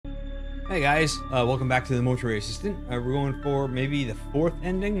Hey guys, welcome back to the Mortuary Assistant. We're going for maybe the fourth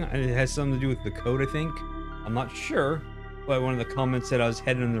ending. It has something to do with the code, I think. I'm not sure, but one of the comments said I was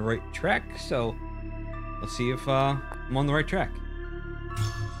heading on the right track, so let's see if I'm on the right track.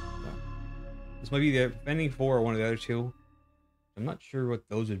 So, this might be the ending 4 or one of the other two. I'm not sure what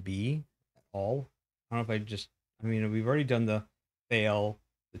those would be at all. I don't know if I mean, we've already done the fail,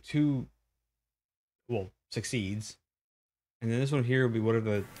 the 2, well, succeeds, and then this one here will be whatever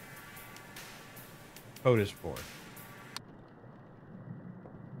the code is for.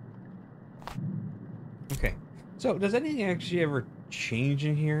 Okay, so does anything actually ever change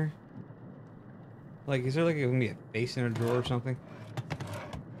in here? Like, is there like gonna be a face in a drawer or something?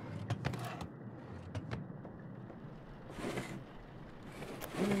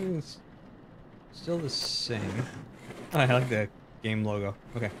 It's still the same. Oh, I like the game logo.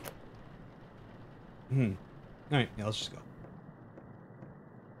 Okay. Alright, yeah, let's just go.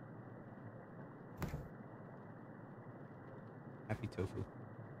 Happy tofu.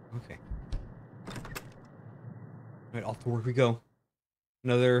 Okay. Alright, off to work we go.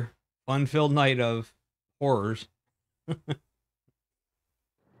 Another fun-filled night of horrors.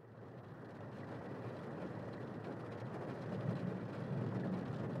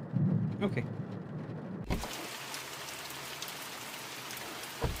 Okay.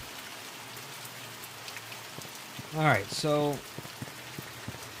 Alright, so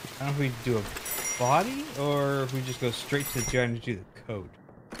I don't know if we do a body or if we just go straight to the giant and do the code.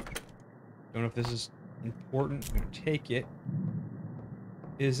 Don't know if this is important. I'm gonna take it.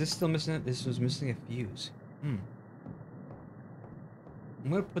 Is this still missing it? This was missing a fuse. I'm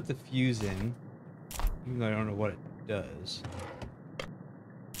gonna put the fuse in, even though I don't know what it does.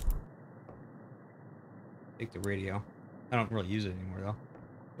 Take the radio. I don't really use it anymore though.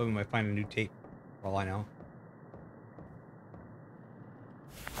 But we might find a new tape for all I know.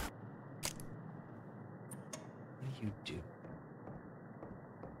 What do you do?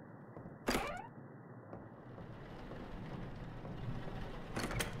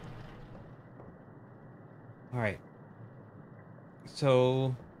 Alright.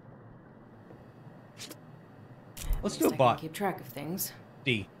 So let's do a bot. Keep track of things.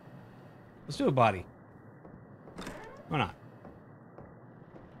 D. Let's do a body. Why not?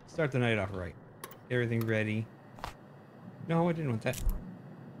 Start the night off right. Get everything ready. No, I didn't want that.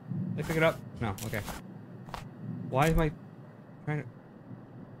 Did I pick it up? No, okay. Why am I trying to...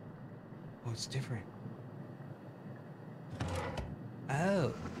 Oh, it's different.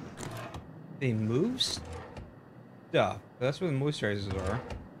 Oh. They move stuff. That's where the moisturizers are.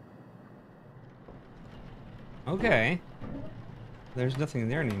 Okay. There's nothing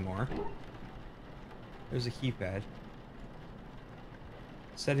there anymore. There's a keypad.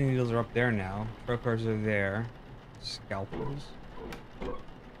 Setting needles are up there now. Pro cards are there. Scalpels.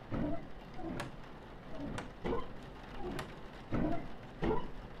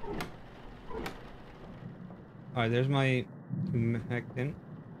 Alright, there's my humectant.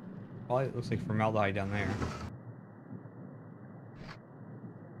 Probably it looks like formaldehyde down there.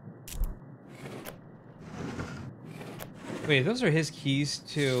 Wait, those are his keys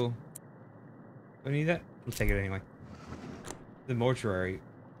to... Do I need that? We'll take it anyway. The mortuary.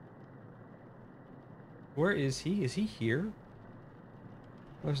 Where is he? Is he here?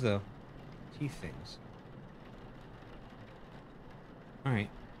 Where's the teeth things? Alright.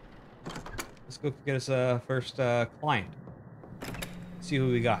 Let's go get us a first client. See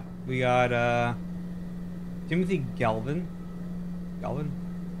who we got. We got Timothy Galvin. Galvin?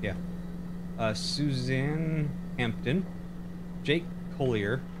 Yeah. Suzanne Hampton. Jake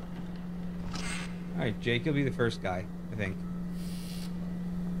Collier. Alright, Jake, you'll be the first guy, I think.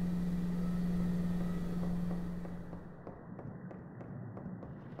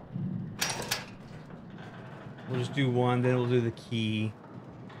 We'll just do one, then we'll do the key.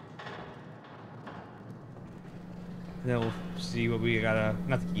 And then we'll see what we gotta...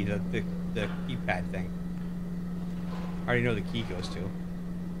 Not the key, the keypad thing. I already know the key goes to.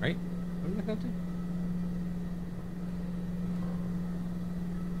 Right? What did that go to?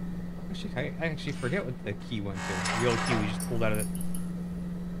 Actually, I actually forget what the key went to. The old key we just pulled out of the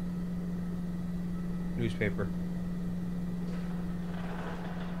newspaper.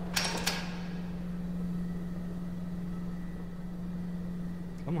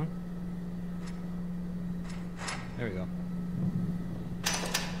 Come on. There we go.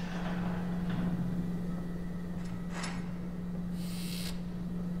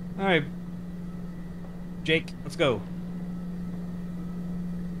 Alright. Jake, let's go.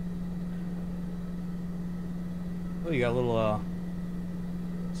 Oh, you got a little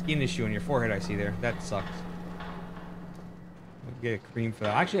skin issue on your forehead, I see there. That sucks. Get a cream for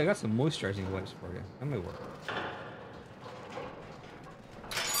that. Actually, I got some moisturizing wipes for you. That might work.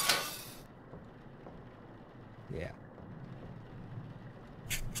 Yeah.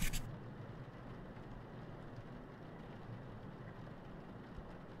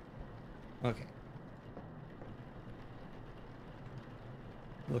 Okay.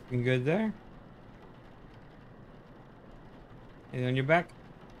 Looking good there. And on your back.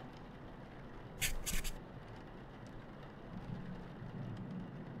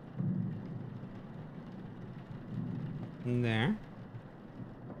 In there.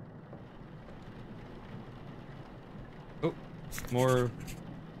 Oh, more.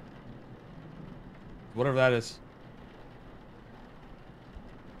 Whatever that is.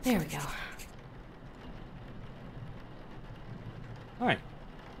 There we go. Alright.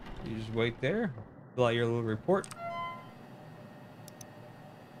 You just wait there. Fill out your little report.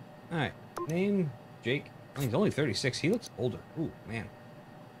 Alright. Name Jake. Oh, he's only 36. He looks older. Ooh, man.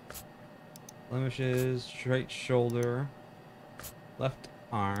 Blemishes, right shoulder, left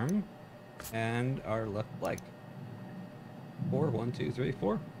arm, and our left leg. 4, 1, 2, 3,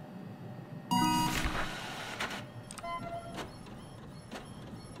 4.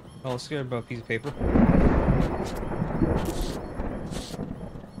 Oh, let's get about a piece of paper.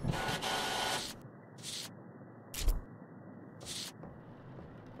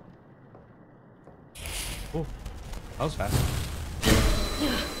 Oh, that was fast.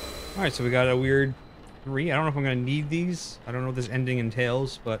 Alright, so we got a weird 3. I don't know if I'm going to need these. I don't know what this ending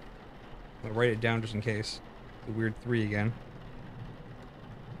entails, but I'm going to write it down just in case. The weird 3 again.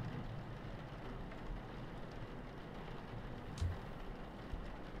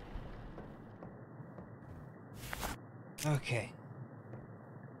 Okay.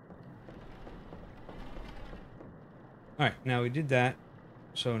 Alright, now we did that.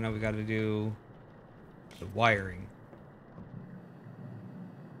 So now we got to do the wiring.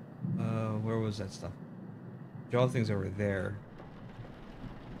 Where was that stuff? All things over there.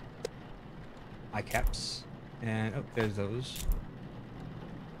 Eye caps. And, oh, there's those.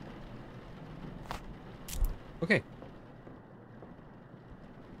 Okay.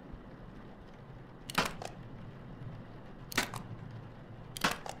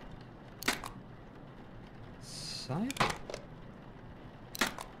 Side?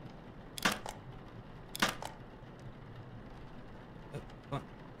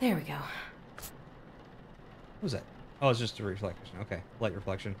 There we go. What was that? Oh, it's just a reflection. Okay, light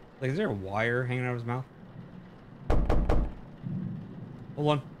reflection. Like, is there a wire hanging out of his mouth? Hold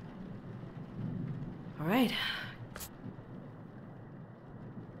on. All right.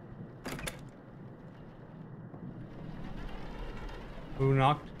 Who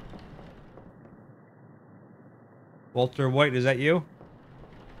knocked? Walter White, is that you?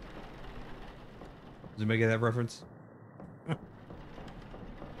 Does anybody get that reference?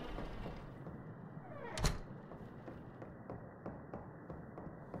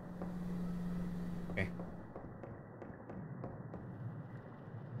 Okay.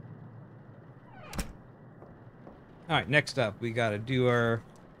 Alright, next up, we gotta do our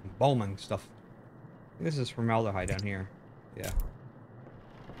embalming stuff. This is formaldehyde down here. Yeah.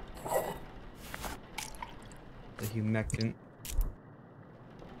 The humectant.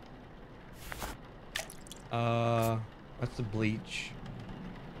 That's the bleach.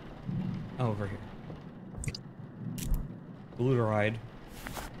 Oh, over here. Glutaride.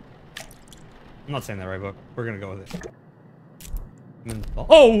 I'm not saying that right, but we're gonna go with it.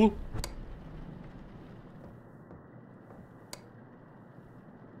 Oh!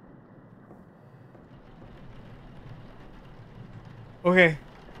 Okay.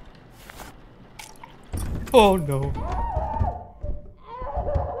 Oh no.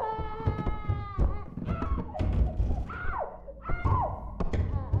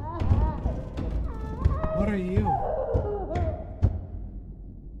 What are you?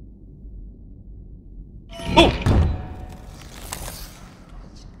 Oh!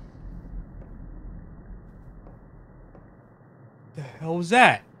 The hell was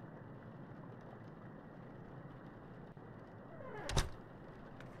that?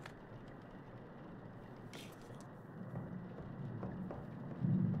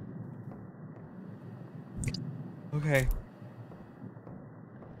 Okay.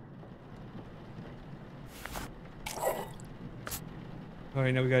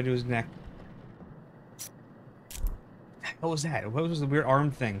 Alright, now we gotta do his neck. What was that? What was the weird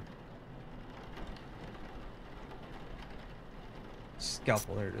arm thing?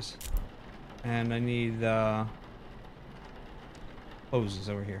 Scalpel, there it is. And I need hoses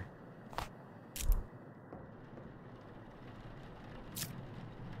over here.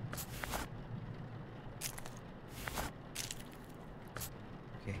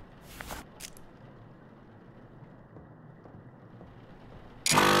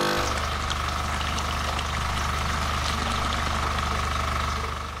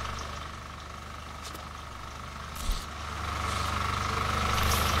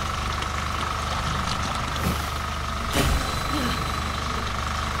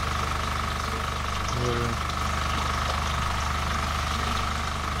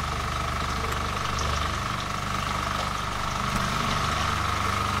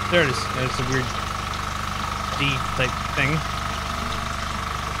 There it is. It's a weird D type thing.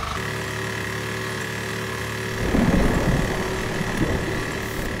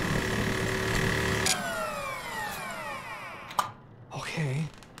 Okay.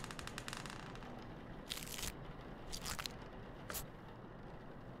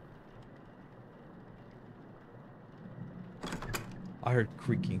 I heard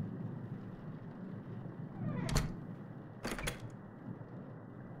creaking.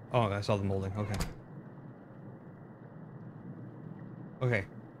 Oh, I saw the molding. Okay. Okay.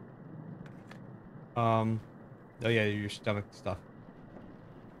 Oh yeah, your stomach stuff.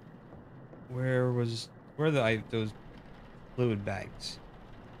 Where are those fluid bags?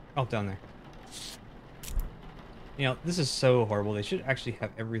 Oh, down there. You know, this is so horrible. They should actually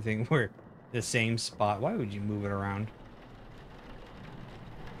have everything where the same spot. Why would you move it around?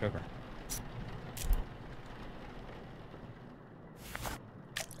 Joker.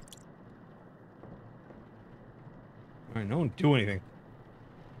 Alright, no one do anything.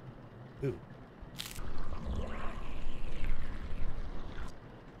 Ooh.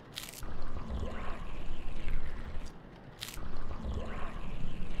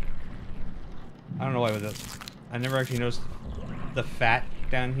 I don't know why with this. I never actually noticed the fat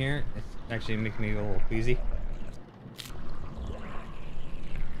down here. It's actually making me a little queasy.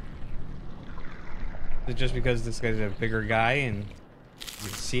 Is it just because this guy's a bigger guy and you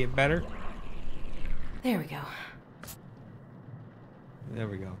can see it better? There we go. There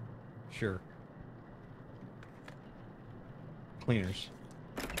we go. Sure. Cleaners.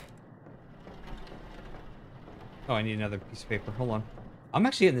 Oh, I need another piece of paper. Hold on. I'm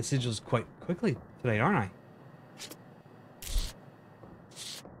actually getting the sigils quite quickly today, aren't I?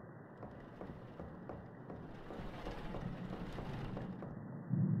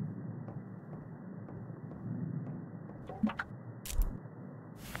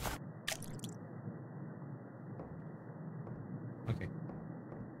 Okay.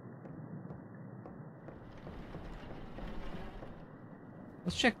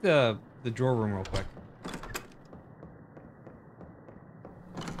 Let's check the drawer room real quick.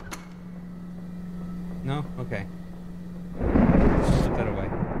 No? Okay. Put that away.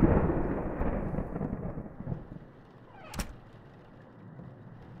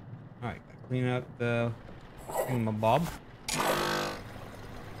 Alright, clean up the thingamabob.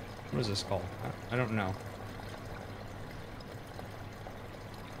 What is this called? I don't know.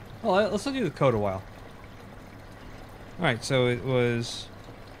 Well, let's look at the code a while. Alright, so it was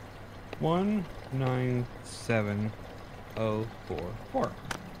 197044.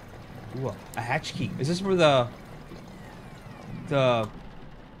 Ooh, a hatch key. Is this for the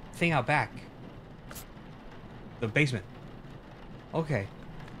thing out back? The basement. Okay.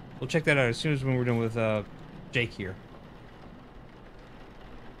 We'll check that out as soon as when we're done with Jake here.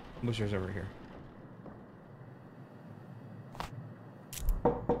 Butcher's over here.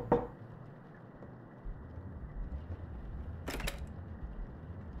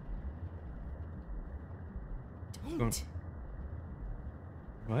 Don't.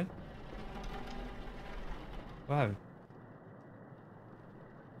 What? What happened?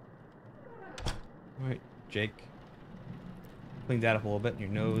 Alright, Jake. Clean that up a little bit. Your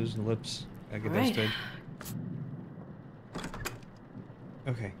nose and lips. Gotta get those good.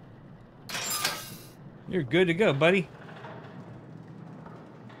 Okay. You're good to go, buddy.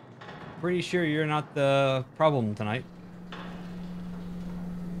 Pretty sure you're not the problem tonight.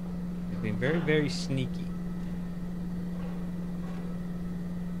 You're being very, very sneaky.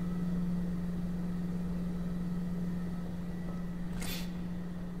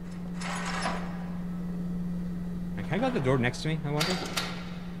 Can I go out the door next to me, I wonder?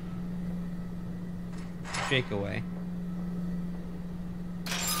 Jake away.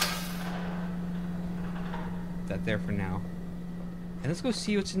 Put that there for now. And let's go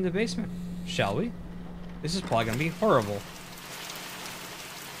see what's in the basement, shall we? This is probably gonna be horrible.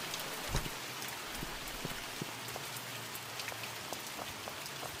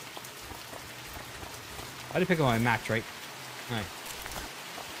 I did pick up my match, right? Alright.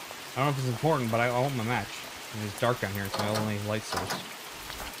 I don't know if it's important, but I want my match. And it's dark down here. It's my only light source.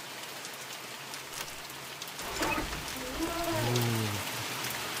 Ooh.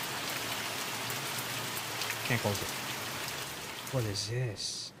 Can't close it. What is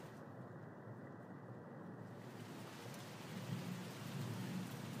this?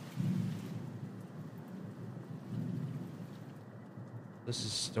 This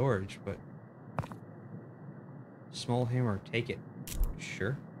is storage, but... Small hammer, take it.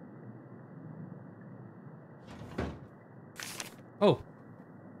 Sure. Oh,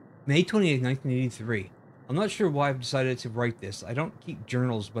 May 28th, 1983. I'm not sure why I've decided to write this. I don't keep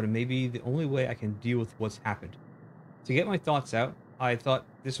journals, but it may be the only way I can deal with what's happened. To get my thoughts out, I thought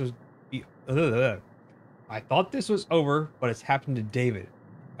this was be I thought this was over, but it's happened to David.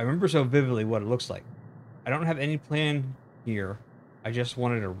 I remember so vividly what it looks like. I don't have any plan here. I just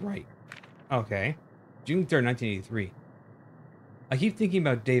wanted to write. Okay. June 3rd, 1983. I keep thinking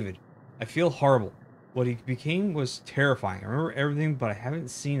about David. I feel horrible. What he became was terrifying. I remember everything, but I haven't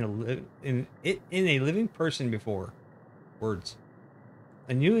seen in a living person before. Words.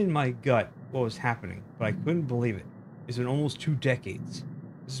 I knew in my gut what was happening, but I couldn't believe it. It's been almost 2 decades.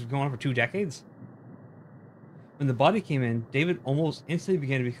 This is going on for 2 decades? When the body came in, David almost instantly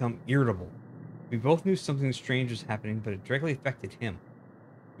began to become irritable. We both knew something strange was happening, but it directly affected him.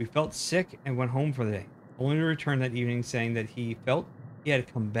 We felt sick and went home for the day, only to return that evening saying that he felt he had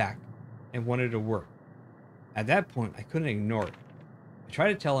to come back and wanted to work. At that point, I couldn't ignore it. I tried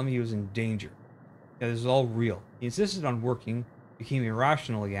to tell him he was in danger, that this was all real. He insisted on working, became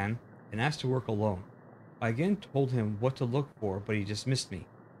irrational again, and asked to work alone. I again told him what to look for, but he dismissed me.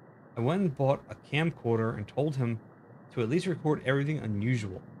 I went and bought a camcorder and told him to at least record everything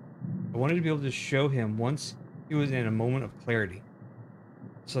unusual. I wanted to be able to show him once he was in a moment of clarity,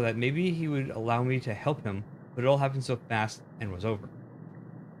 so that maybe he would allow me to help him, but it all happened so fast and was over.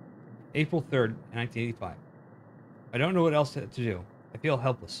 April 3rd, 1985. I don't know what else to do. I feel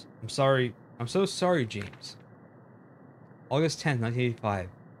helpless. I'm sorry. I'm so sorry, James. August 10th, 1985.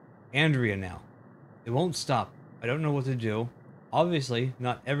 Andrea now. It won't stop. I don't know what to do. Obviously,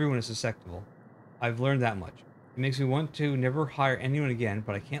 not everyone is susceptible. I've learned that much. It makes me want to never hire anyone again,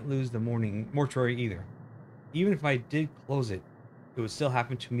 but I can't lose the mortuary either. Even if I did close it, it would still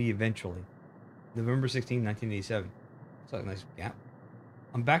happen to me eventually. November 16, 1987. That's a nice gap.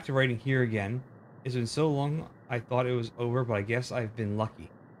 I'm back to writing here again. It's been so long I thought it was over, but I guess I've been lucky.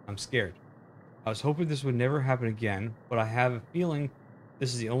 I'm scared. I was hoping this would never happen again, but I have a feeling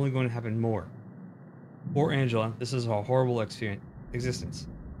this is the only going to happen more. Poor Angela, this is a horrible existence.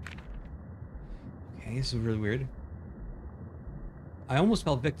 Okay, this is really weird. I almost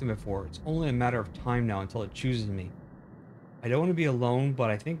fell victim before. It's only a matter of time now until it chooses me. I don't want to be alone, but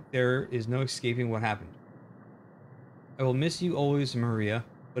I think there is no escaping what happened. I will miss you always, Maria,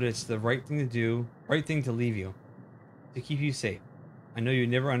 but it's the right thing to do, right thing to leave you, to keep you safe. I know you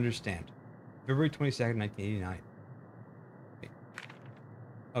never understand. February 22nd, 1989.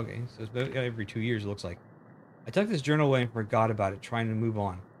 Okay, so it's about every 2 years, it looks like. I tucked this journal away and forgot about it, trying to move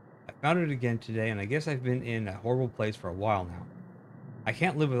on. I found it again today, and I guess I've been in a horrible place for a while now. I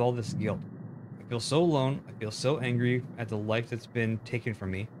can't live with all this guilt. I feel so alone. I feel so angry at the life that's been taken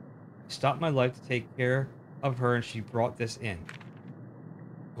from me. I stopped my life to take care of her, and she brought this in.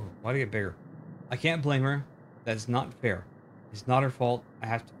 Oh, why'd it get bigger? I can't blame her. That's not fair. It's not her fault. I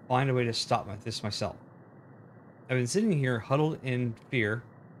have to find a way to stop this myself. I've been sitting here huddled in fear,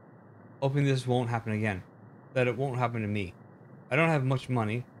 hoping this won't happen again, that it won't happen to me. I don't have much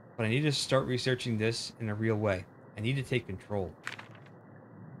money, but I need to start researching this in a real way. I need to take control.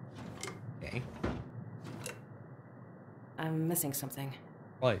 Okay. I'm missing something.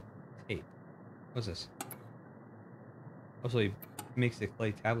 Probably tape. What's this? Oh, so he makes the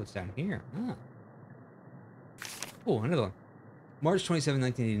clay tablets down here. Ah. Oh, another one. March 27,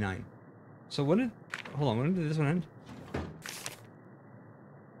 1989. So when did... Hold on, when did this one end?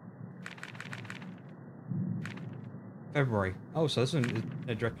 February. Oh, so this one is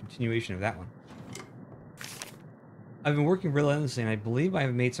a direct continuation of that one. I've been working relentlessly, and I believe I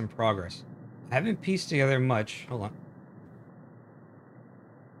have made some progress. I haven't pieced together much. Hold on.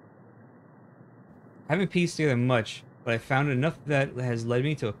 I haven't pieced together much, but I found enough that has led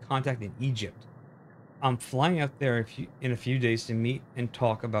me to a contact in Egypt. I'm flying out there in a few days to meet and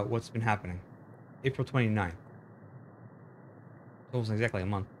talk about what's been happening. April 29. Almost exactly a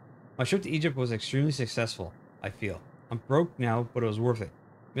month. My trip to Egypt was extremely successful, I feel. I'm broke now, but it was worth it.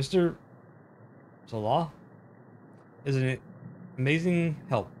 Mr. Salah is an amazing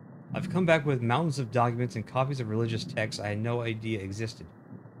help. I've come back with mountains of documents and copies of religious texts I had no idea existed.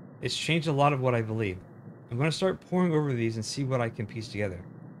 It's changed a lot of what I believe. I'm going to start poring over these and see what I can piece together.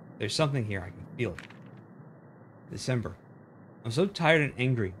 There's something here. I can feel it. December. I'm so tired and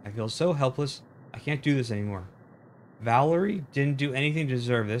angry. I feel so helpless. I can't do this anymore. Valerie didn't do anything to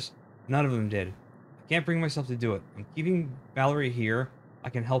deserve this. None of them did. I can't bring myself to do it. I'm keeping Valerie here. I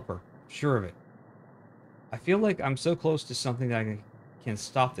can help her. I'm sure of it. I feel like I'm so close to something that I can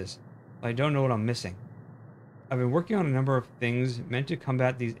stop this, but I don't know what I'm missing. I've been working on a number of things meant to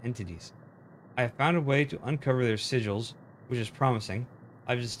combat these entities. I have found a way to uncover their sigils, which is promising.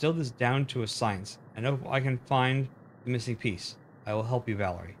 I've distilled this down to a science. I know if I can find the missing piece. I will help you,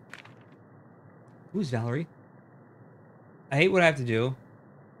 Valerie. Who's Valerie? I hate what I have to do.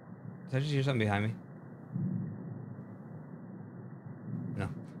 Did I just hear something behind me? No.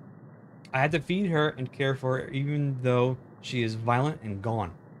 I had to feed her and care for her even though she is violent and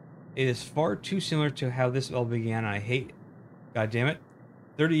gone. It is far too similar to how this all began, and I hate it. God damn it.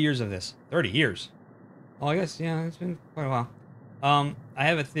 30 years of this. 30 years. Well, I guess, yeah, it's been quite a while. I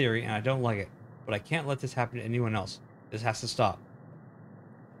have a theory, and I don't like it, but I can't let this happen to anyone else. This has to stop.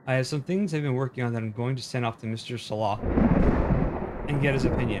 I have some things I've been working on that I'm going to send off to Mr. Salah and get his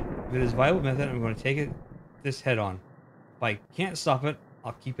opinion. If it is a viable method, I'm going to take this head on. If I can't stop it,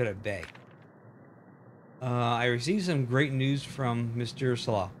 I'll keep it at bay. I received some great news from Mr.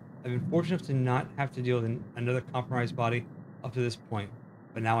 Salah. I've been fortunate to not have to deal with another compromised body up to this point,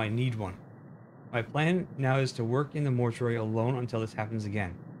 but now I need one. My plan now is to work in the mortuary alone until this happens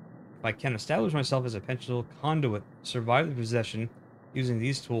again. If I can establish myself as a potential conduit, survive the possession using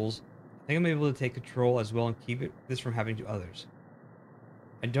these tools, I think I'm able to take control as well and keep this from happening to others.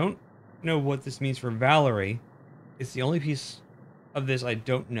 I don't know what this means for Valerie. It's the only piece of this I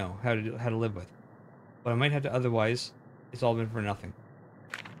don't know how to live with. But I might have to, otherwise it's all been for nothing.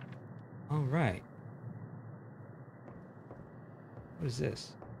 Alright. What is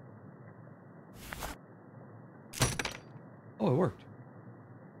this? Oh, it worked.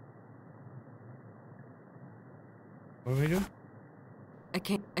 What am I doing? I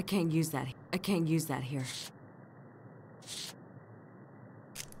can't use that. I can't use that here.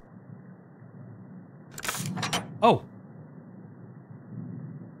 Oh!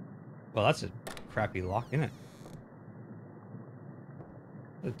 Well, that's a crappy lock, isn't it?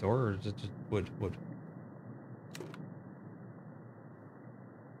 The door, or is it just wood? Wood.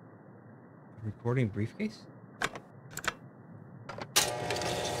 Recording briefcase?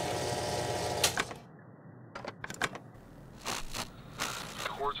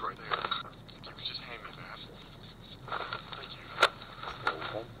 Cord's right there. If you could just hand me that. Thank you.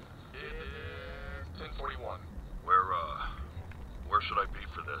 1041. Where should I be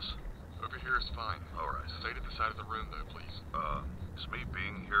for this? Over here is fine. Alright. Stay to the side of the room, though, please. Is me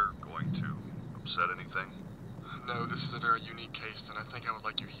being here going to upset anything? No, this is a very unique case, and I think I would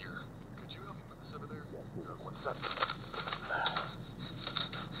like you here. Could you help me with this over there? What's that?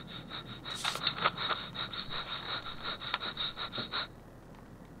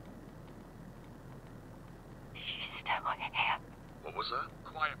 What was that?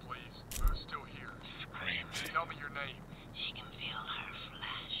 Quiet, please. Who's still here? Scream. Tell me your name. She can feel her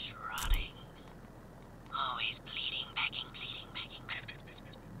flesh rotting. Always bleeding, begging, bleeding, begging.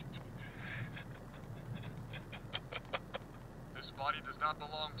 This body does not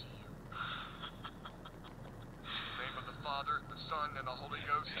belong to you. In the name of the Father, the Son, and the Holy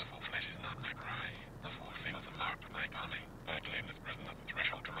Ghost. Sinful flesh is not my cry. The forcing of the mark of my coming. I claim this present at the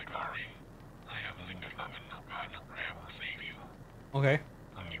threshold to my glory. I have lingered long enough, God, no prayer will save you. Okay.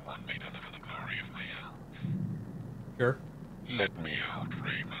 Only one may deliver the glory of my help. Sure. Let me out,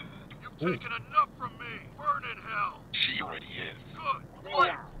 Raymond. You've taken enough from me! Burn in hell! She already is. Good!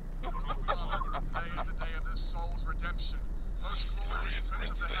 What? Today is the day of this soul's redemption. Most glorious Glorious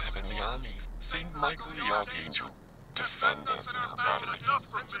Prince of the Heavenly Army, Saint Michael the Archangel, defend us in our battle battle against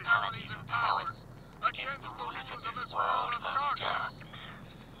against principalities and powers, against the rulers of this world of darkness.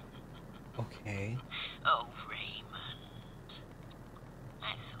 Okay. Oh, Raymond.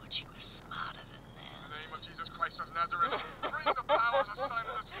 I thought you were smarter than In that. the name of Jesus Christ of Nazareth, bring the powers assigned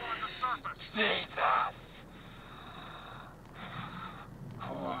to this world to surface. Jesus!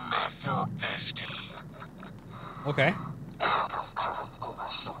 Whom I so thirsty. Okay.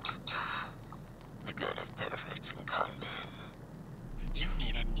 The God of perfect and combat. You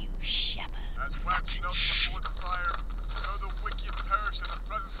need a new shepherd. As wax melts before the fire, so the wicked perish in the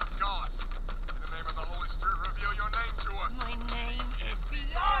presence of God. In the name of the Holy Spirit, reveal your name to us. My name is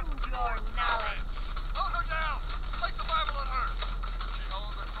beyond your knowledge. Hold her down! Take the Bible on her! She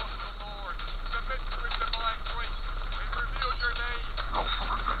holds the cross of the Lord. Submit to his divine grace, and reveal your name.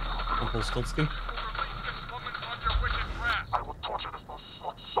 Uncle Stiltskin. You will release this woman from your wicked grasp. I will torture this most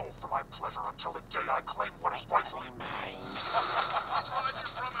slut soul for my pleasure until the day I claim what is rightfully mine. Hide you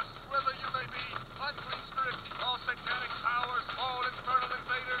from us, whether you may be unclean spirits, all satanic powers, all infernal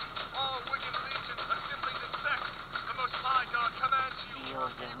invaders, all wicked legions assembling in sects. The Most High God commands you.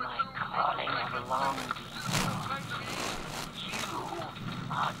 Feels He in will my soon calling make of you longing. sanctity. You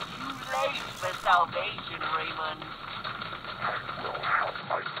are too late for salvation, Raymond. I will have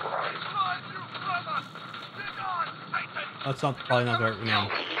my prize. Drive you from us! Begone, Satan! That's not probably not the right name.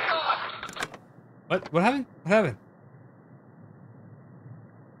 What? What happened? What happened?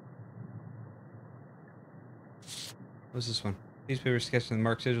 What's this one? Piece of paper sketch and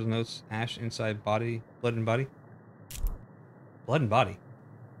mark sigils, notes, ash inside body, blood and body. Blood and body.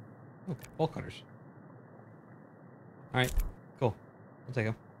 Oh, bolt cutters. Alright, cool. I'll take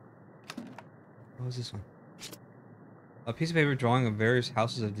them. What was this one? A piece of paper drawing of various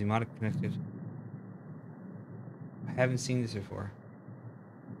houses of demonic connected. I haven't seen this before.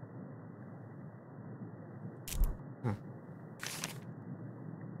 Huh.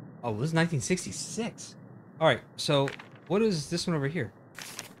 Oh, this is 1966. Alright, so what is this one over here?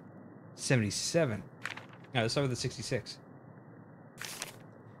 77. Yeah, let's start with the 66.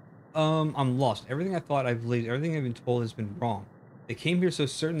 I'm lost. Everything I thought I believed, everything I've been told has been wrong. They came here so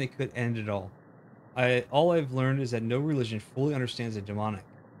certain they could end it all. All I've learned is that no religion fully understands the demonic.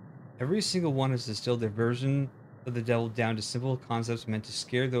 Every single one has distilled their version of the devil down to simple concepts meant to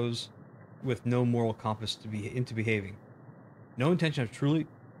scare those with no moral compass into behaving. No intention of truly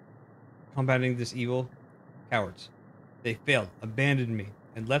combating this evil. Cowards. They failed, abandoned me,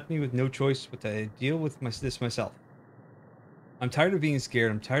 and left me with no choice but to deal with this myself. I'm tired of being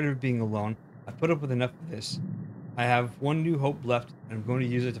scared. I'm tired of being alone. I've put up with enough of this. I have one new hope left, and I'm going to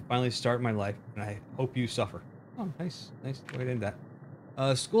use it to finally start my life, and I hope you suffer. Oh, nice way to end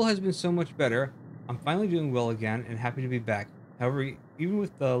that. School has been so much better. I'm finally doing well again, and happy to be back. However, even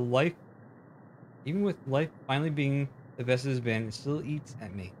with life finally being the best it has been, it still eats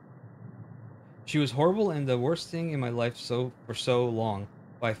at me. She was horrible and the worst thing in my life for so long,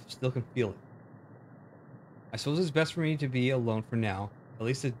 but I still can feel it. I suppose it's best for me to be alone for now. At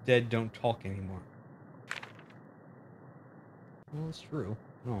least the dead don't talk anymore. Well, it's true.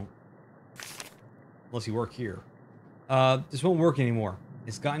 No. Unless you work here. This won't work anymore.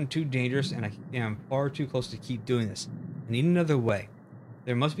 It's gotten too dangerous and I am far too close to keep doing this. I need another way.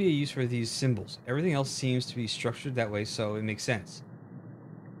 There must be a use for these symbols. Everything else seems to be structured that way, so it makes sense.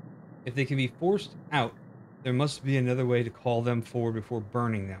 If they can be forced out, there must be another way to call them forward before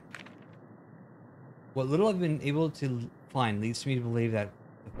burning them. What little I've been able to find leads me to believe that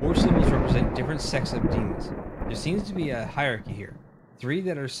the four symbols represent different sects of demons. There seems to be a hierarchy here. 3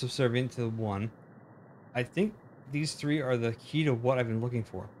 that are subservient to 1. I think these 3 are the key to what I've been looking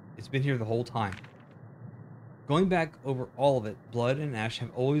for. It's been here the whole time. Going back over all of it, blood and ash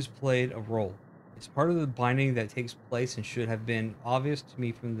have always played a role. It's part of the binding that takes place and should have been obvious to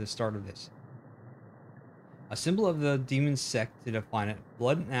me from the start of this. A symbol of the demon sect to define it,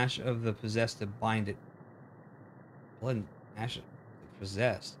 blood and ash of the possessed to bind it. Blood and ash of the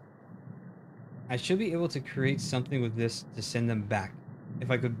possessed. I should be able to create something with this to send them back.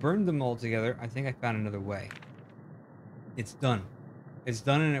 If I could burn them all together, I think I found another way. It's done. It's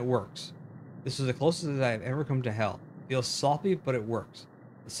done and it works. This is the closest that I've ever come to hell. It feels sloppy, but it works.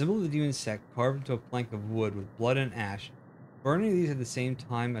 The symbol of the demon sect carved into a plank of wood with blood and ash. Burning these at the same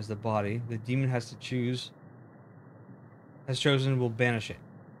time as the body, the demon has chosen will banish it.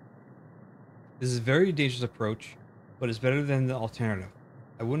 This is a very dangerous approach, but it's better than the alternative.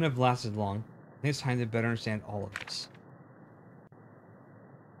 I wouldn't have lasted long. I think it's time to better understand all of this.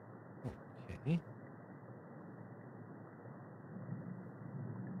 Okay. Is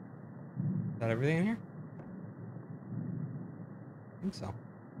that everything in here? I think so.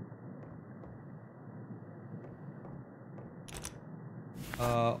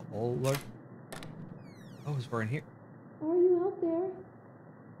 Oh Lord. Oh, it's right in here. Are you out there?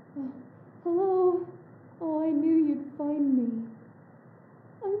 Hello? Oh, I knew you'd find me.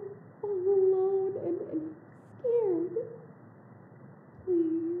 I'm all alone and scared.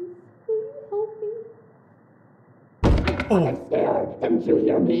 Please, will you help me? Oh. I'm scared. Didn't you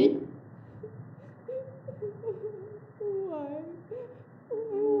hear me? Why? Why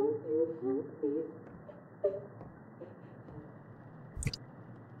won't you help me?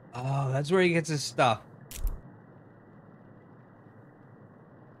 Oh, that's where he gets his stuff.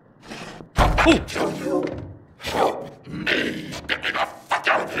 Kill you. Help me. Get me the fuck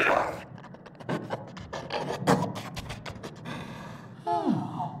out of here.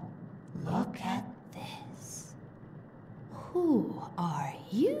 Oh, look at this. Who are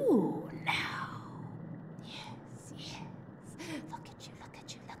you now? Yes, yes. Look at you, look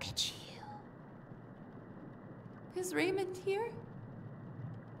at you, look at you. Is Raymond here?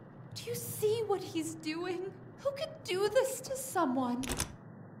 Do you see what he's doing? Who could do this to someone?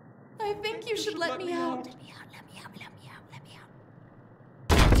 I think you should let me out. Let me out, let me out, let me out, let me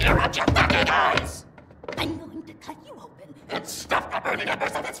out. Tear out your fucking eyes. I'm going to cut you open. And stuff the burning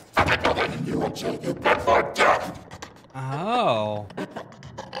embers of this fucking building and you until you beg for death. Oh. I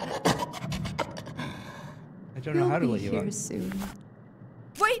don't know how to let you out. Soon.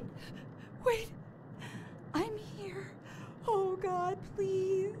 Wait! Wait! I'm here. Oh God,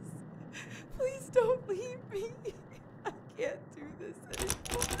 please. Please don't leave me. I can't do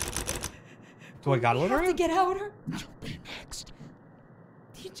Do I gotta let her have to out? get out or You'll be next.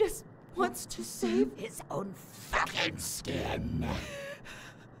 he just wants to save. His own fucking skin.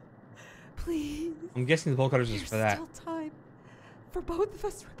 Please. I'm guessing the bolt cutters is There's for that. still time for both of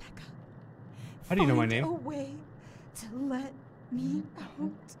us, Rebecca. How do you know my Find name? a way to let me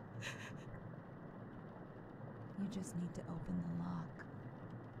out. You just need to open the lock.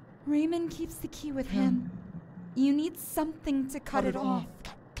 Raymond keeps the key with him. You need something to cut it off.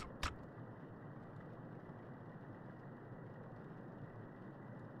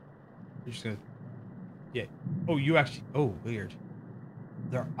 You're just gonna. Yeah. Oh, you actually. Oh, weird.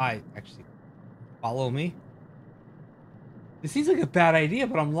 I actually. Follow me? This seems like a bad idea,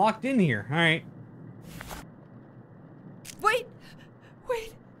 but I'm locked in here. Alright. Wait!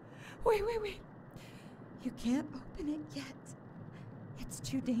 Wait. You can't open it yet. It's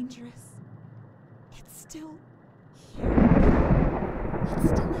too dangerous. It's still here. It's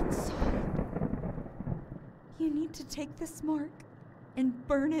still inside. You need to take this mark and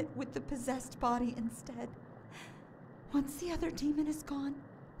burn it with the possessed body instead. Once the other demon is gone,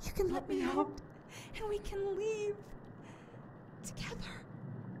 you can let me out and we can leave together.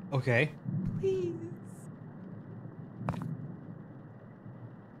 Okay. Please.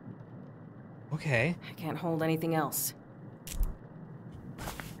 Okay. I can't hold anything else.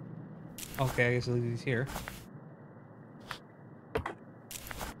 Okay, I guess I'll leave these here.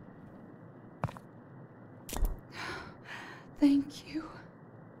 Thank you.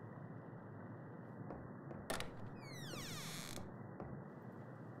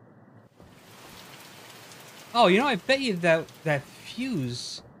 Oh, you know, I bet you that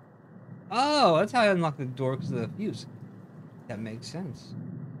fuse. Oh, that's how I unlock the door, because of the fuse. That makes sense.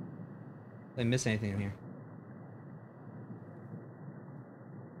 Did I miss anything in here?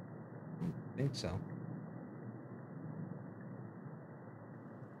 I don't think so.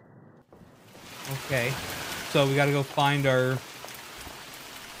 Okay, so we gotta go find our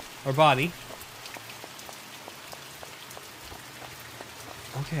body.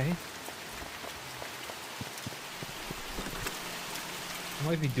 Okay.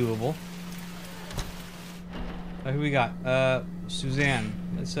 Might be doable. Who we got? Suzanne.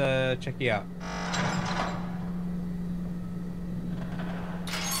 Let's check you out.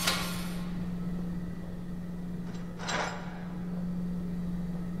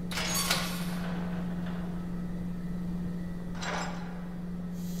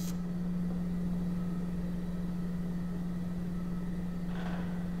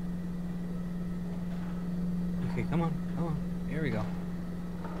 Okay, come on. Here we go.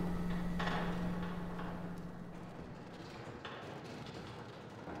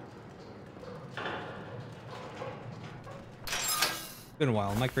 Been a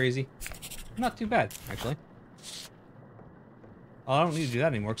while. Am I crazy? Not too bad, actually. Oh, I don't need to do that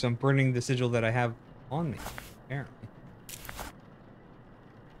anymore because I'm burning the sigil that I have on me, apparently.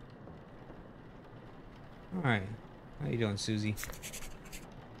 Alright. How you doing, Susie?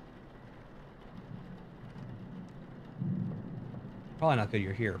 Probably not good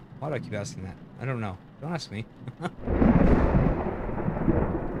you're here. Why do I keep asking that? I don't know. Don't ask me. I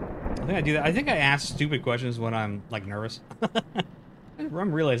think I do that. I think I ask stupid questions when I'm, like, nervous.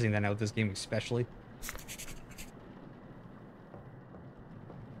 I'm realizing that now with this game especially.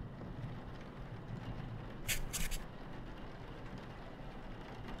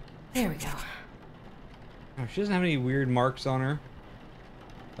 There we go. Oh, she doesn't have any weird marks on her.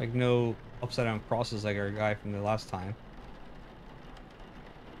 Like no upside down crosses like our guy from the last time.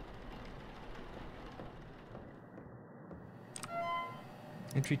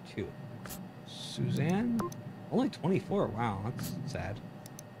 Entry 2. Suzanne? Only 24. Wow, that's sad.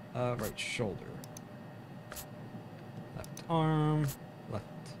 Right shoulder. Left arm. Left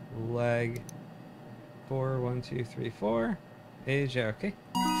leg. 4, 1, 2, 3, 4. Age, yeah, okay.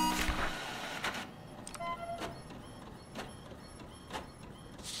 I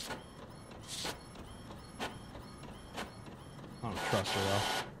don't trust her though.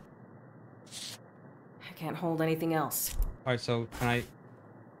 I can't hold anything else. Alright, so can I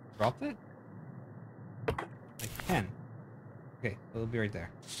drop that? I can. Okay, it'll be right there.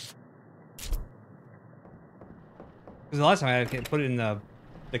 Because the last time I had to put it in the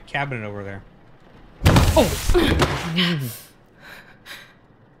cabinet over there. Oh!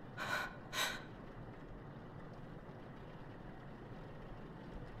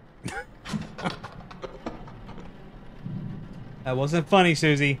 That wasn't funny,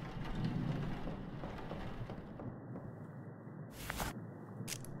 Susie.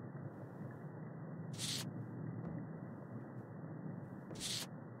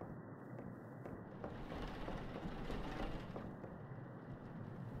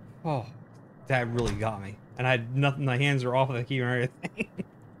 Oh, That really got me. And I had nothing, my hands are off of the key or everything.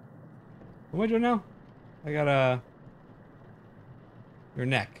 What am I doing now? I gotta... Your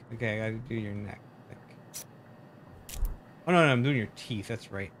neck. Okay, I gotta do your neck. Oh, no, I'm doing your teeth.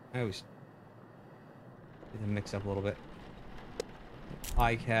 That's right. I always get them mixed up a little bit.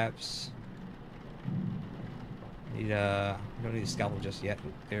 Eye caps. Need I don't need a scalpel just yet.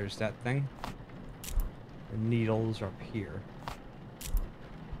 There's that thing. The needles are up here.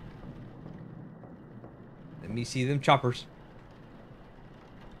 Let me see them choppers.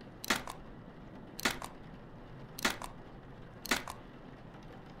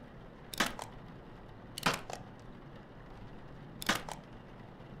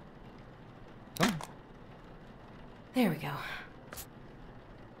 Oh. There we go. I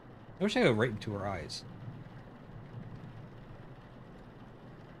wish I could go right into her eyes.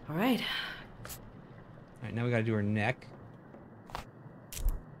 All right. Alright, now we gotta do her neck.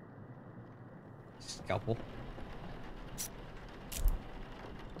 Scalpel.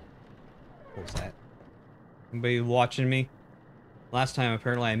 What was that? Anybody watching me? Last time,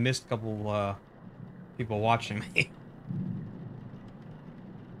 apparently, I missed a couple, people watching me.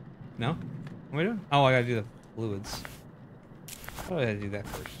 No? What am I doing? Oh, I gotta do the fluids. Oh, I gotta do that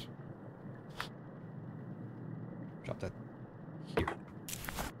first. Drop that here.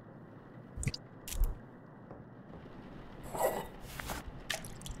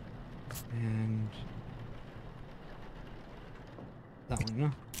 And that one,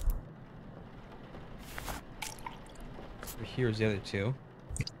 no. Over here's the other two.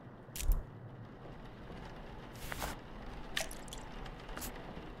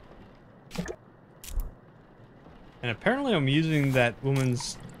 And apparently I'm using that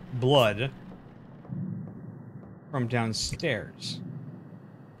woman's blood from downstairs.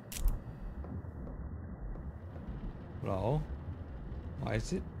 Hello? Why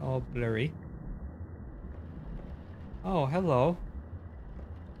is it all blurry? Oh, hello.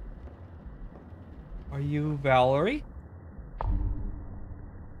 Are you Valerie?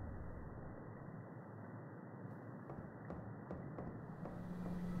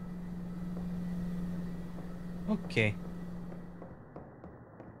 Okay.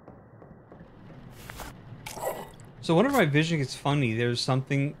 So whenever my vision gets funny, there's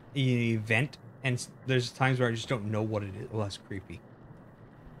something, an event, and there's times where I just don't know what it is. Well, that's creepy.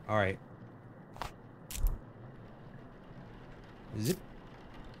 Alright. Zip.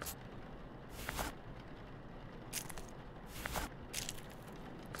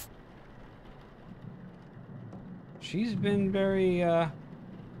 She's been very,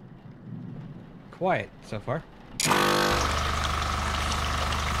 quiet so far.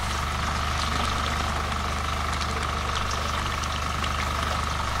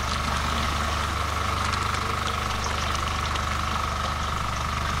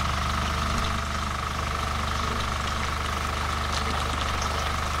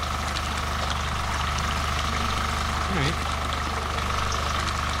 Alright.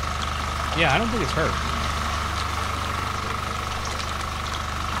 Yeah, I don't think it's her.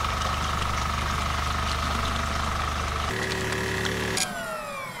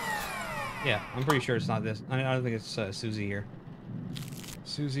 Yeah, I'm pretty sure it's not this. I don't think it's Susie here.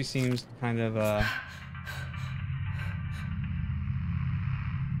 Susie seems kind of, I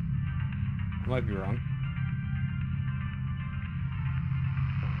might be wrong.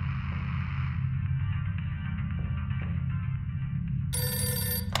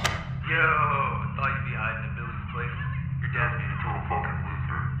 Yo, thought you'd be hiding in Billy's place. Your dad's being a total fucking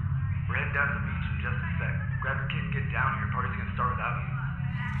loser. We're heading down to the beach in just a sec. Grab your kid and get down here. Party's gonna start without you.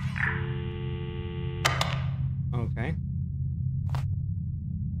 Okay.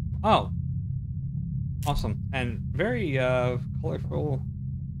 Oh. Awesome. And very, colorful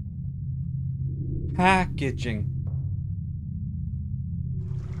packaging.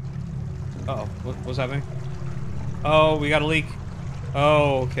 Uh-oh. What's happening? Oh, we got a leak.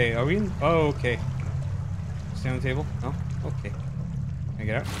 Oh, okay. Are we in? Oh, okay. Stay on the table? No? Okay. Can I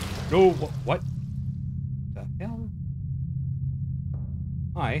get out? No, what? The hell?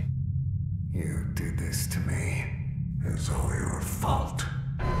 Hi. You did this to me. It's all your fault.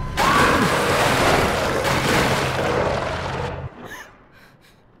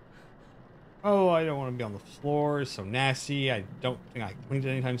 Oh, I don't want to be on the floor. It's so nasty. I don't think I cleaned it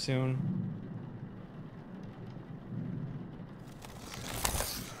anytime soon.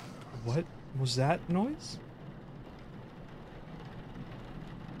 What was that noise?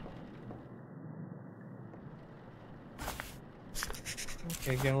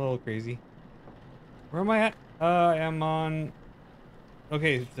 Okay, getting a little crazy. Where am I at? I am on...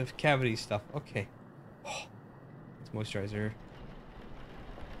 Okay, the cavity stuff. Okay. Oh, it's moisturizer.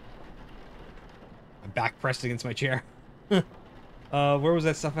 back pressed against my chair. Where was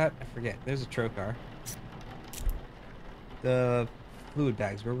that stuff at? I forget. There's a trocar. The fluid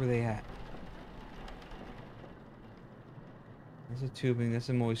bags, where were they at? There's a tubing, that's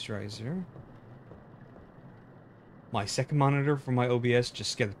a moisturizer. My second monitor for my OBS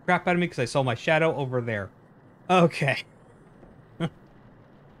just scared the crap out of me because I saw my shadow over there. Okay.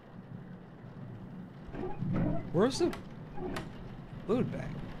 Where's the fluid bag?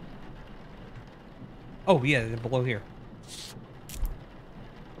 Oh, yeah, they're below here.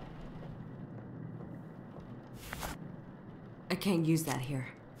 I can't use that here.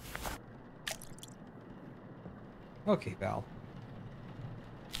 Okay, Val.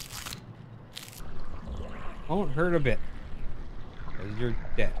 Won't hurt a bit. Because you're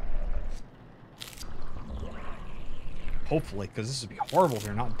dead. Hopefully, because this would be horrible if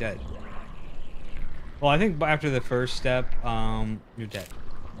you're not dead. Well, I think after the first step, you're dead.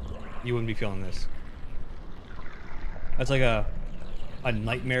 You wouldn't be feeling this. That's like a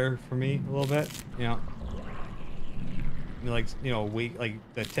nightmare for me, a little bit, you know. Like, you know, like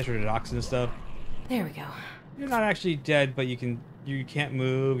the tetrodotoxin and stuff. There we go. You're not actually dead, but you can't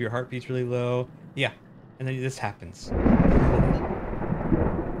move, your heartbeat's really low. Yeah. And then this happens.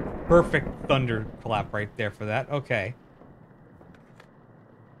 Perfect thunderclap right there for that. Okay.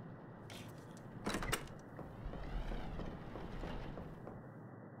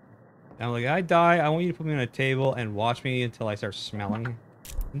 Now, like, I die, I want you to put me on a table and watch me until I start smelling.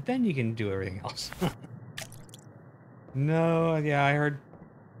 And then you can do everything else. No, yeah, I heard...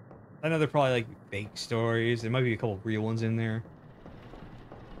 I know they're probably, like, fake stories. There might be a couple real ones in there.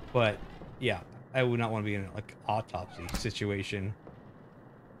 But, yeah, I would not want to be in, like, autopsy situation.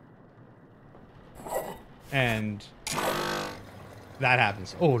 And... that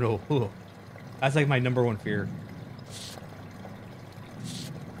happens. Oh, no. Ugh. That's, like, my #1 fear.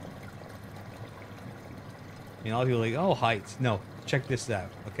 You know, a lot of people are like, oh, heights. No, check this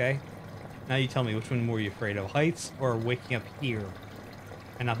out, okay? Now you tell me, which one were you afraid of? Heights or waking up here?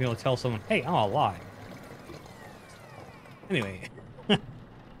 And not being able to tell someone, hey, I'm alive. Anyway. A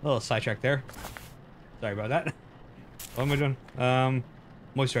little sidetrack there. Sorry about that. What am I doing?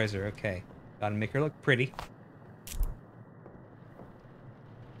 Moisturizer, okay. Gotta make her look pretty.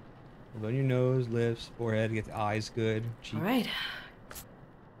 Rub on your nose, lips, forehead, get the eyes good. Cheek. All right.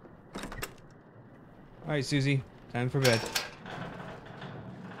 Alright, Susie. Time for bed.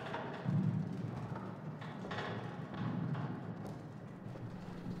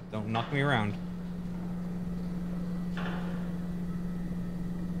 Don't knock me around.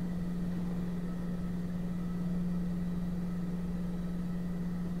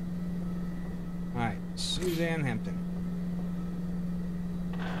 Alright, Suzanne Hampton.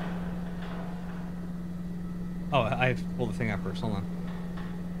 Oh, I have to pull the thing out first. Hold on.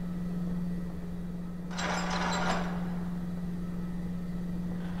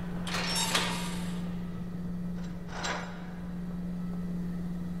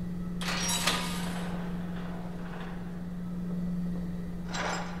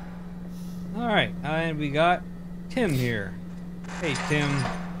 Alright, and we got Tim here. Hey, Tim.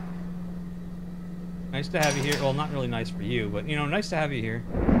 Nice to have you here. Well, not really nice for you, but, you know, nice to have you here.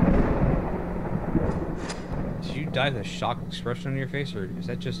 Did you die with a shocked expression on your face, or is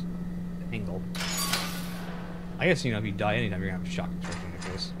that just the angle? I guess, you know, if you die anytime, you're gonna have a shocked expression on your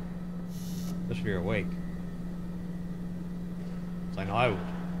face. Especially if you're awake. So I know I would.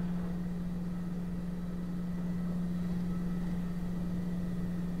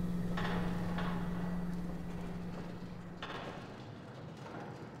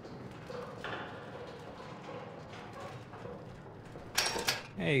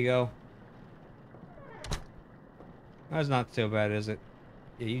 There you go. That's not so bad, is it?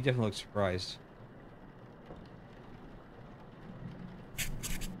 Yeah, you definitely look surprised.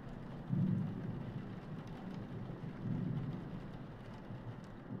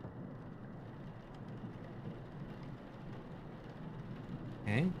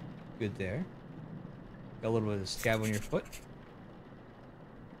 Okay, good there. Got a little bit of scab on your foot.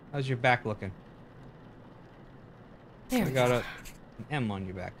 How's your back looking? There I we got go. an M on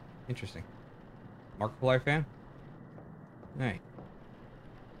your back. Interesting. Markiplier fan? Alright.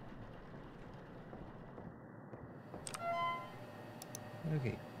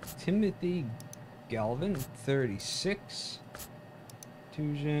 Okay. Timothy Galvin, 36.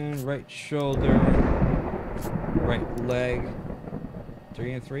 Contusion, right shoulder, right leg.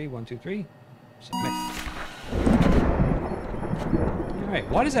 3 and 3. 1, 2, 3. Submit. Alright.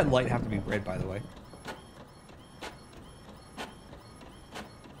 Why does that light have to be red, by the way?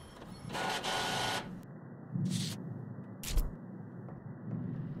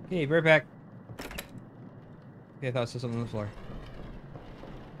 Okay, right back. Okay, I thought I saw something on the floor.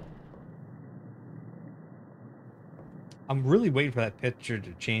 I'm really waiting for that picture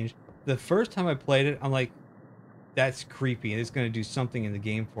to change. The first time I played it, I'm like, that's creepy, and it's going to do something in the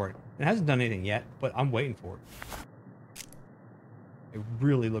game for it. It hasn't done anything yet, but I'm waiting for it. It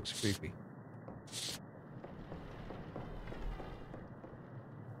really looks creepy.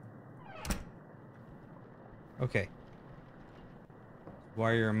 Okay.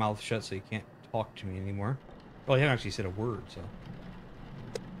 Wire your mouth shut so you can't talk to me anymore. Well, you haven't actually said a word, so.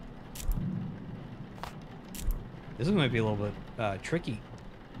 This one might be a little bit tricky.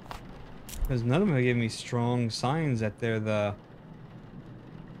 Because none of them have given me strong signs that they're the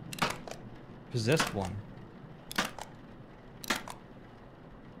possessed one.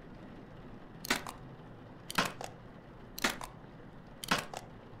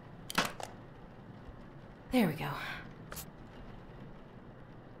 There we go.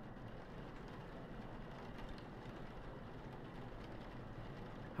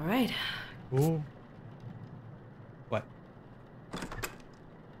 All right. Ooh. What?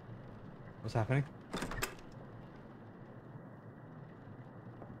 What's happening? Is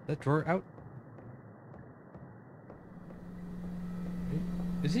that drawer out?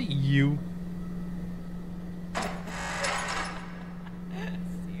 Is it you?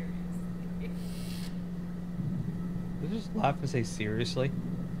 Did I just laugh and say seriously?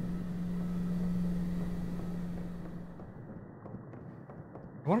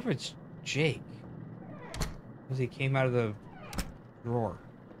 I wonder if it's Jake. Because he came out of the drawer.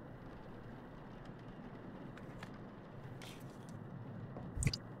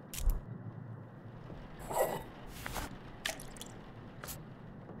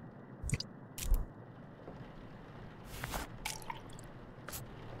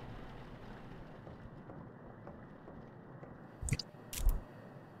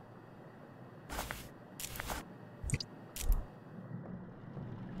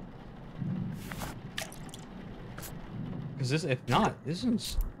 Because this, if not, this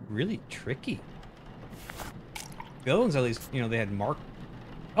one's really tricky. The other ones, at least, you know, they had mark.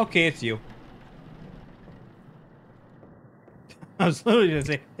 Okay, it's you. I was literally gonna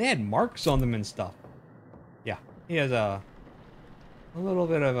say they had marks on them and stuff. Yeah, he has a little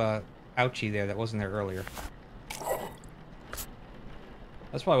bit of a ouchie there that wasn't there earlier.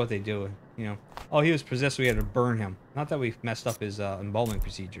 That's probably what they do, you know. Oh, he was possessed, so we had to burn him. Not that we messed up his embalming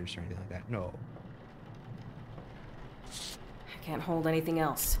procedures or anything like that. No. I can't hold anything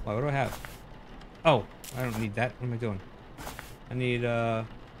else. Why, what do I have? Oh, I don't need that. What am I doing? I need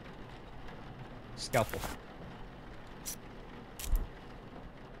scalpel.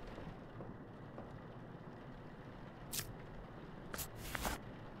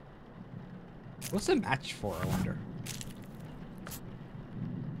 What's the match for, I wonder?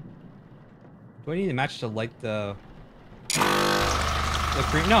 Do I need a match to light the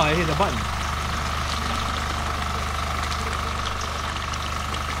green? No, I hit the button.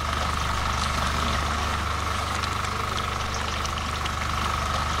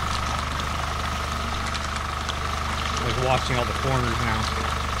 Like watching all the corners now.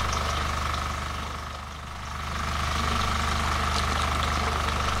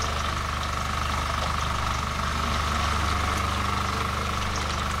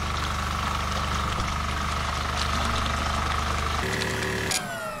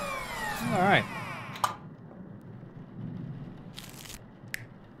 All right.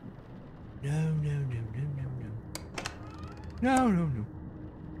 No, no, no, no, no, no. No, no, no.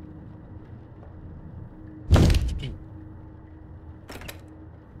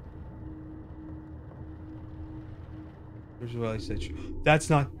 There's what I said. That's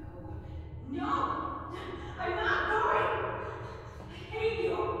not. No! I'm not going! I hate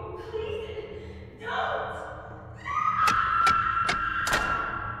you! Please, don't!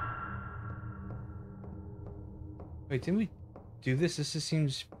 Wait, didn't we do this? This just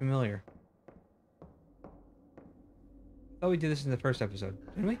seems familiar. I thought we did this in the first episode,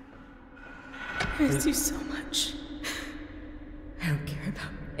 didn't we? I miss you so much. I don't care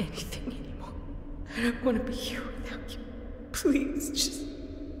about anything anymore. I don't want to be here without you. Please, just...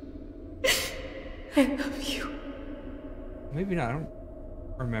 I love you. Maybe not. I don't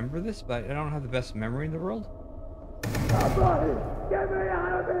remember this, but I don't have the best memory in the world. Somebody, get me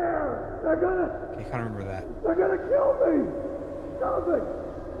out of here! They're gonna... Okay, I can't remember that. They're gonna kill me! Stop it!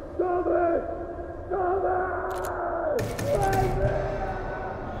 Stop it! Stop it! Save me!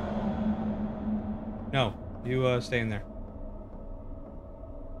 No, you stay in there.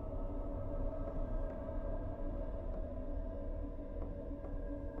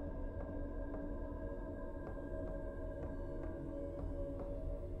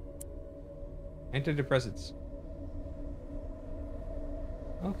 Antidepressants.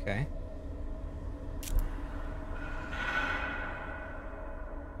 Okay.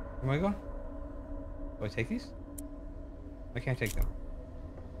 Where am I going? Do I take these? I can't take them.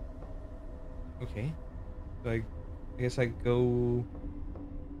 Okay. So I guess I go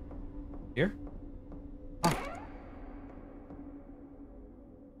here? Ah.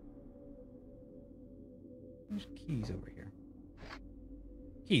 There's keys over here.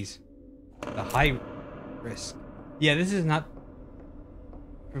 Keys. The high risk. Yeah, this is not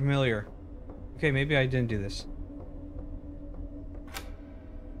familiar. Okay, maybe I didn't do this.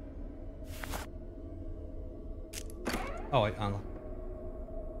 Oh, I unlocked.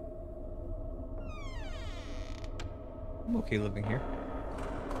 I'm okay living here.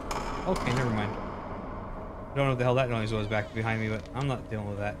 Okay, never mind. I don't know what the hell that noise was back behind me, but I'm not dealing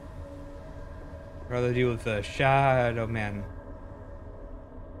with that. I'd rather deal with the Shadow Man.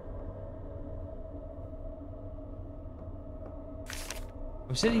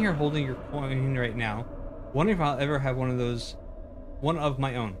 I'm sitting here holding your coin right now, wondering if I'll ever have one of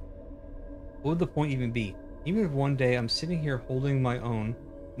my own. What would the point even be? Even if one day I'm sitting here holding my own,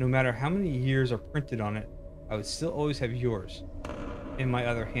 no matter how many years are printed on it, I would still always have yours in my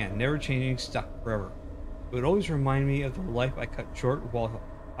other hand, never changing, stuck forever. It would always remind me of the life I cut short while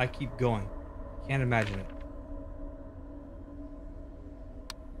I keep going. Can't imagine it.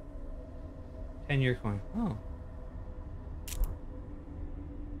 10-year coin. Oh.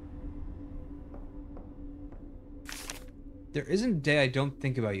 There isn't a day I don't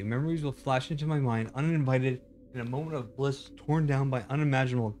think about you. Memories will flash into my mind, uninvited, in a moment of bliss, torn down by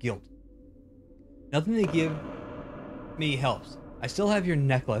unimaginable guilt. Nothing they give me helps. I still have your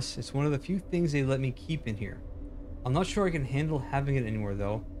necklace. It's one of the few things they let me keep in here. I'm not sure I can handle having it anymore,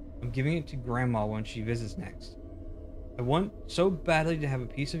 though. I'm giving it to Grandma when she visits next. I want so badly to have a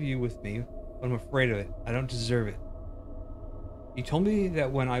piece of you with me, but I'm afraid of it. I don't deserve it. You told me that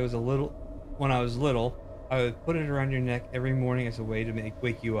when I was little, I would put it around your neck every morning as a way to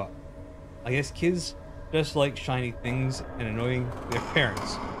wake you up. I guess kids just like shiny things and annoying their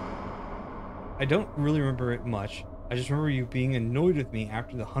parents. I don't really remember it much. I just remember you being annoyed with me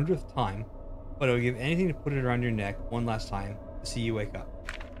after the 100th time, but I would give anything to put it around your neck one last time to see you wake up.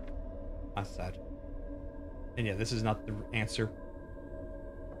 That's sad. And yeah, this is not the answer.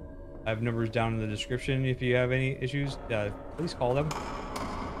 I have numbers down in the description. If you have any issues, please call them.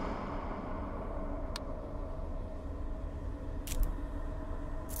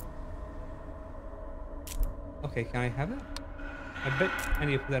 Okay, can I have it? I bet I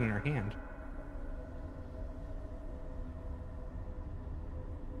need to put that in her hand.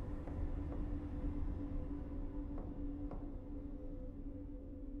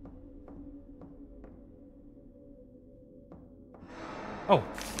 Oh.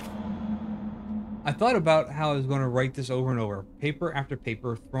 I thought about how I was going to write this over and over. Paper after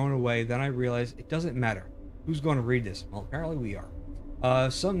paper thrown away. Then I realized it doesn't matter. Who's going to read this? Well, apparently we are.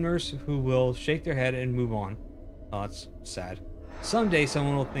 Some nurse who will shake their head and move on. Oh, that's sad. Someday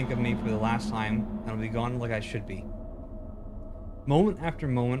someone will think of me for the last time and I'll be gone like I should be. Moment after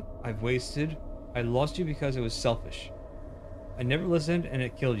moment I've wasted. I lost you because it was selfish. I never listened and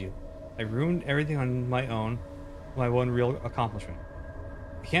it killed you. I ruined everything on my own. My one real accomplishment.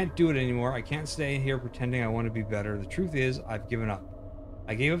 I can't do it anymore. I can't stay here pretending I want to be better. The truth is, I've given up.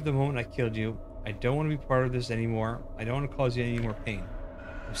 I gave up the moment I killed you. I don't want to be part of this anymore. I don't want to cause you any more pain.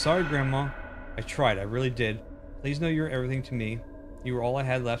 I'm sorry, Grandma. I tried. I really did. Please know you're everything to me. You were all I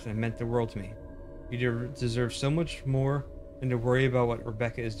had left and it meant the world to me. You deserve so much more than to worry about what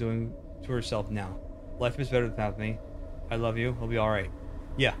Rebecca is doing to herself now. Life is better without me. I love you. It'll be alright.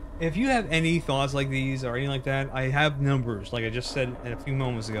 Yeah. If you have any thoughts like these or anything like that, I have numbers, like I just said a few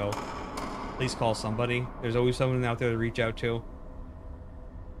moments ago. Please call somebody. There's always someone out there to reach out to.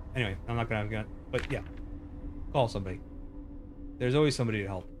 Anyway, I'm not gonna have a gun, but yeah. Call somebody. There's always somebody to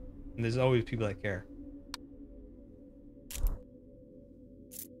help. And there's always people that care.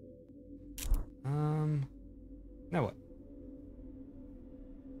 Now what?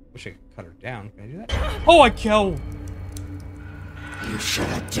 Wish I could cut her down. Can I do that? Oh, I killed! You should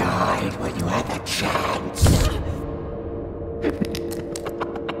have died when you had the chance.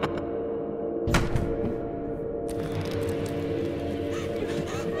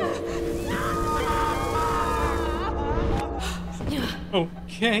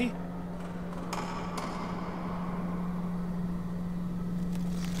 Okay.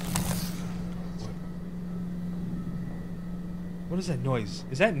 What is that noise?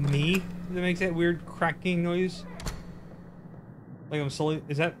 Is that me that makes that weird cracking noise? Like I'm slowly...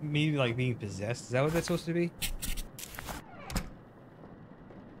 Is that me, like, being possessed? Is that what that's supposed to be?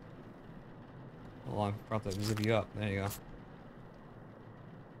 Hold on, I'm about to zip you up. There you go.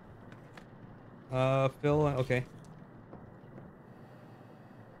 Phil, okay.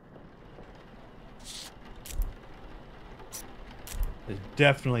 It's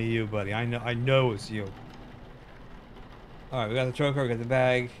definitely you, buddy. I know it's you. Alright, we got the choker, we got the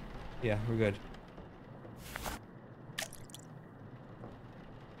bag. Yeah, we're good.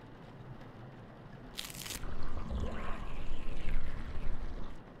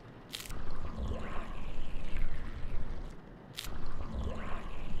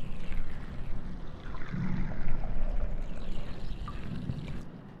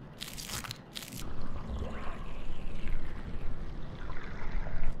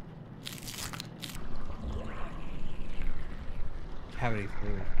 Cavity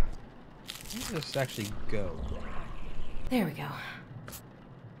fluid. Where does this actually go? There we go.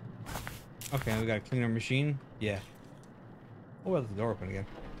 Okay, we got a cleaner machine. Yeah. Oh, well, the door open again.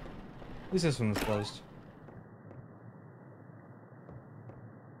 At least this one was closed.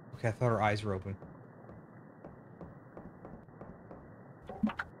 Okay, I thought her eyes were open.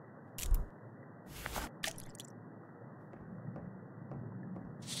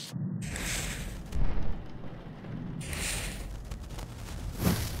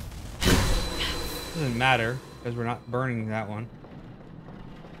 Doesn't matter, because we're not burning that one.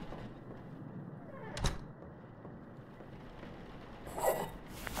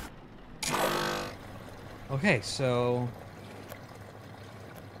 Okay, so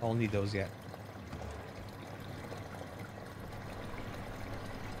I'll need those yet.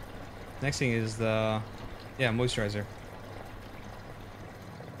 Next thing is the moisturizer.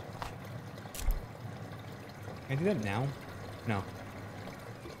 Can I do that now? No.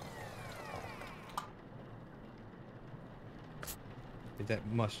 Get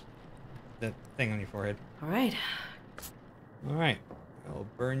that thing on your forehead. All right. All right. I'll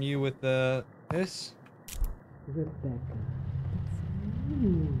burn you with this. Rebecca, it's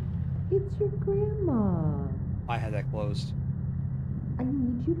me. It's your grandma. I had that closed. I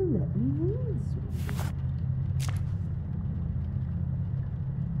need you to let me in, sweetie.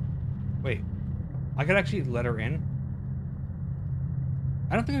 Wait, I could actually let her in?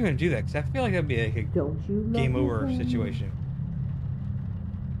 I don't think I'm gonna do that because I feel like that'd be like a Don't you love game your over grandma? situation.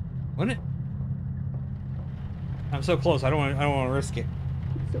 Wouldn't it? I'm so close. I don't want to risk it.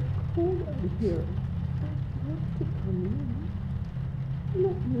 It's so cold out here. I have to come in.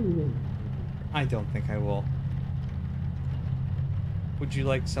 Let me in. I don't think I will. Would you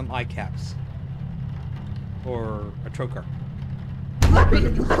like some eye caps? Or a trocar? Let me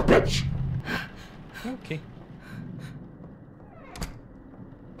in, you little bitch! Okay.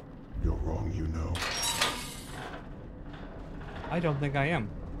 You're wrong, you know. I don't think I am.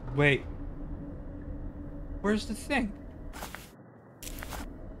 Wait. Where's the thing?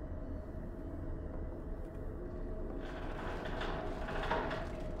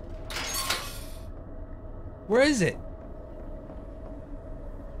 Where is it?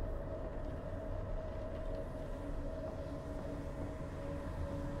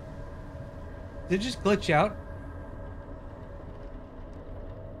 Did it just glitch out?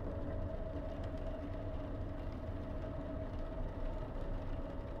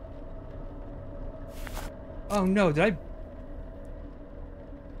 Oh no, did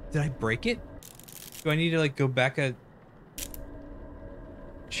I break it? Do I need to like go back a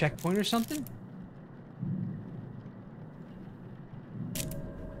checkpoint or something?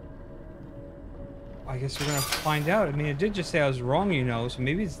 I guess we're gonna find out. I mean, it did just say I was wrong, you know, so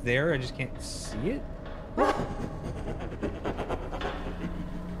maybe it's there, I just can't see it?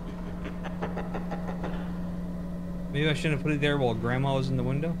 Maybe I shouldn't have put it there while Grandma was in the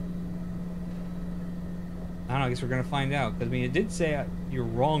window? I don't know, I guess we're gonna find out. Because, I mean, it did say you're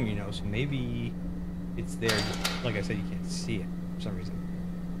wrong, you know, so maybe it's there. Just, like I said, you can't see it for some reason.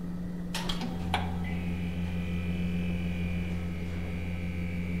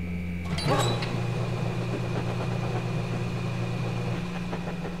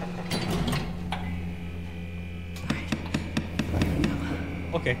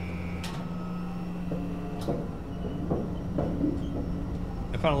 Okay.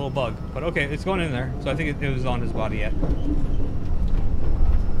 I found a little bug, but okay, it's going in there. So I think it was on his body yet.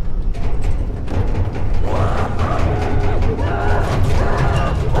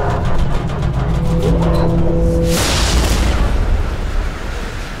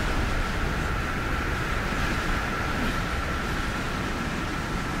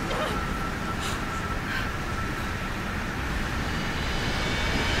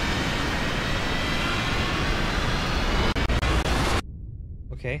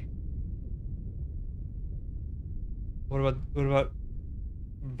 Okay. What about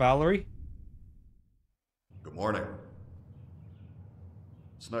Valerie? Good morning.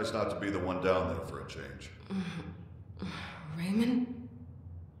 It's nice not to be the one down there for a change. Raymond?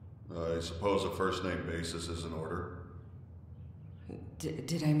 I suppose a first-name basis is in order.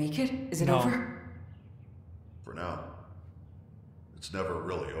 Did I make it? Is it No. over? For now. It's never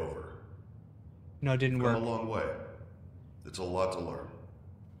really over. No, it didn't Come work. a long way. It's a lot to learn.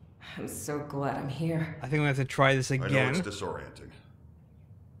 I'm so glad I'm here. I think we have to try this I know again. it's disorienting.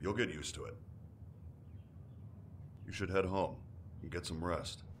 You'll get used to it. You should head home and get some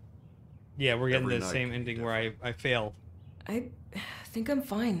rest. Yeah, we're getting Every the night same can be ending where I failed. I think I'm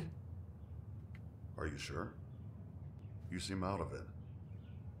fine. Are you sure? You seem out of it.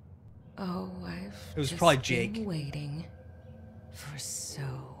 Oh, I've It was just probably been Jake. waiting for so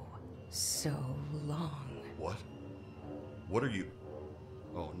long. What? What are you...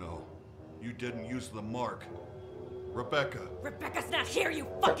 Oh no. You didn't use the mark. Rebecca. Rebecca's not here, you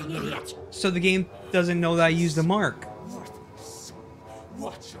fucking idiot! So the game doesn't know that I used the mark. Worthless.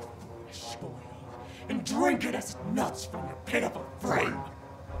 Watch your foolish boy and drink it as it melts from your pitiful frame.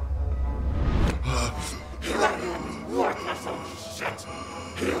 Worthless old shit.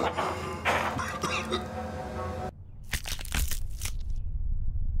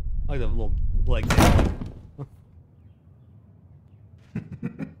 I like the little leg there.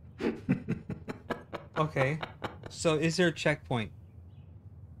 Okay. So is there a checkpoint?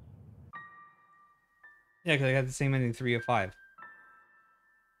 Yeah, because I got the same ending 3 of 5.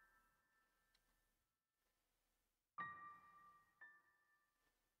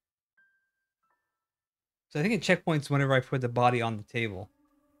 So I think it checkpoints whenever I put the body on the table.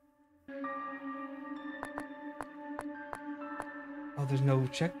 Oh, there's no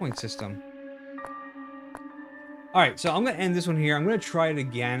checkpoint system. Alright, so I'm going to end this one here. I'm going to try it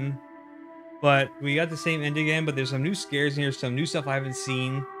again. But we got the same ending again, but there's some new scares in here, some new stuff I haven't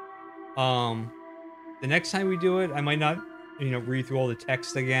seen. The next time we do it, I might not, read through all the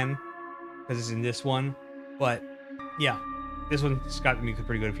text again. Because it's in this one. But, yeah. This one's got me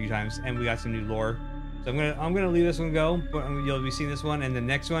pretty good a few times. And we got some new lore. So I'm gonna leave this one go, but you'll be seeing this one, and the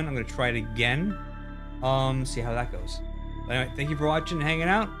next one I'm gonna try it again. See how that goes. But anyway, thank you for watching and hanging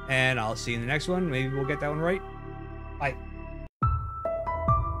out, and I'll see you in the next one. Maybe we'll get that one right. Bye.